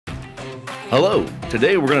Hello,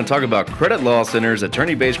 today we're going to talk about Credit Law Center's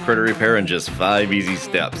attorney-based credit repair in just 5 easy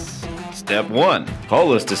steps. Step 1.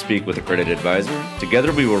 Call us to speak with a credit advisor.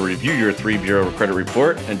 Together we will review your 3-bureau credit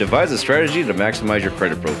report and devise a strategy to maximize your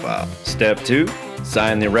credit profile. Step 2.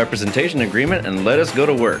 Sign the representation agreement and let us go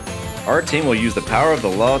to work. Our team will use the power of the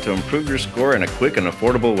law to improve your score in a quick and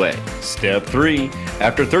affordable way. Step 3.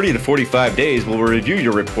 After 30 to 45 days, we'll review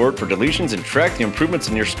your report for deletions and track the improvements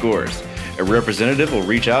in your scores. A representative will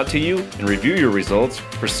reach out to you and review your results.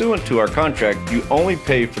 Pursuant to our contract, you only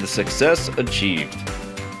pay for the success achieved.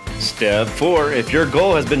 Step 4. If your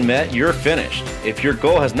goal has been met, you're finished. If your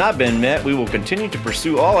goal has not been met, we will continue to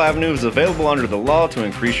pursue all avenues available under the law to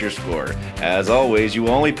increase your score. As always, you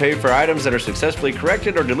will only pay for items that are successfully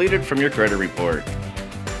corrected or deleted from your credit report.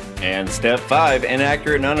 And Step 5.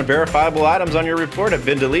 Inaccurate and unverifiable items on your report have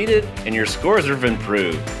been deleted and your scores have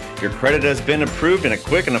improved. Your credit has been approved in a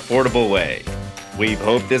quick and affordable way. We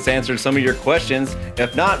hope this answered some of your questions.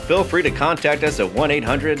 If not, feel free to contact us at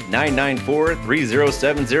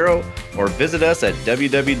 1-800-994-3070 or visit us at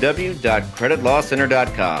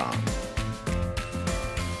www.creditlawcenter.com.